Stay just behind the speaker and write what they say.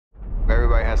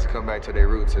has to come back to their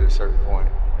roots at a certain point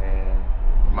and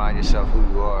remind yourself who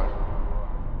you are.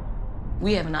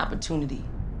 We have an opportunity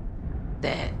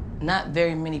that not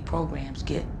very many programs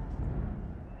get,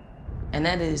 and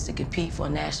that is to compete for a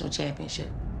national championship.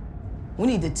 We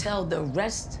need to tell the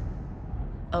rest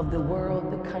of the world,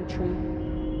 the country,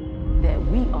 that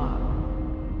we are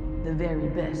the very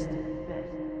best.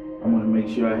 I want to make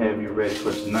sure I have you ready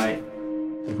for tonight.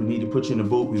 If we need to put you in the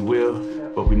boot, we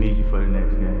will, but we need you for the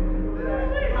next game.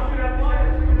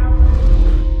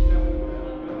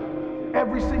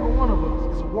 Every single one of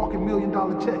us is a walking $1 million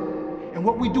check. And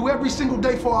what we do every single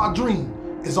day for our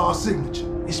dream is our signature.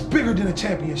 It's bigger than a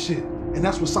championship, and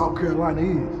that's what South Carolina is.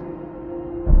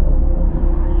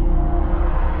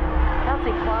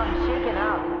 Shaking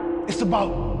up. It's about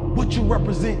what you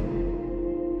represent.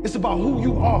 It's about who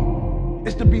you are.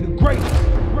 It's to be the greatest. To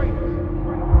be the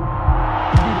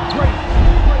greatest.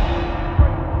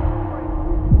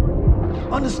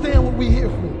 Understand what we're here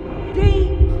for.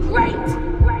 Be great.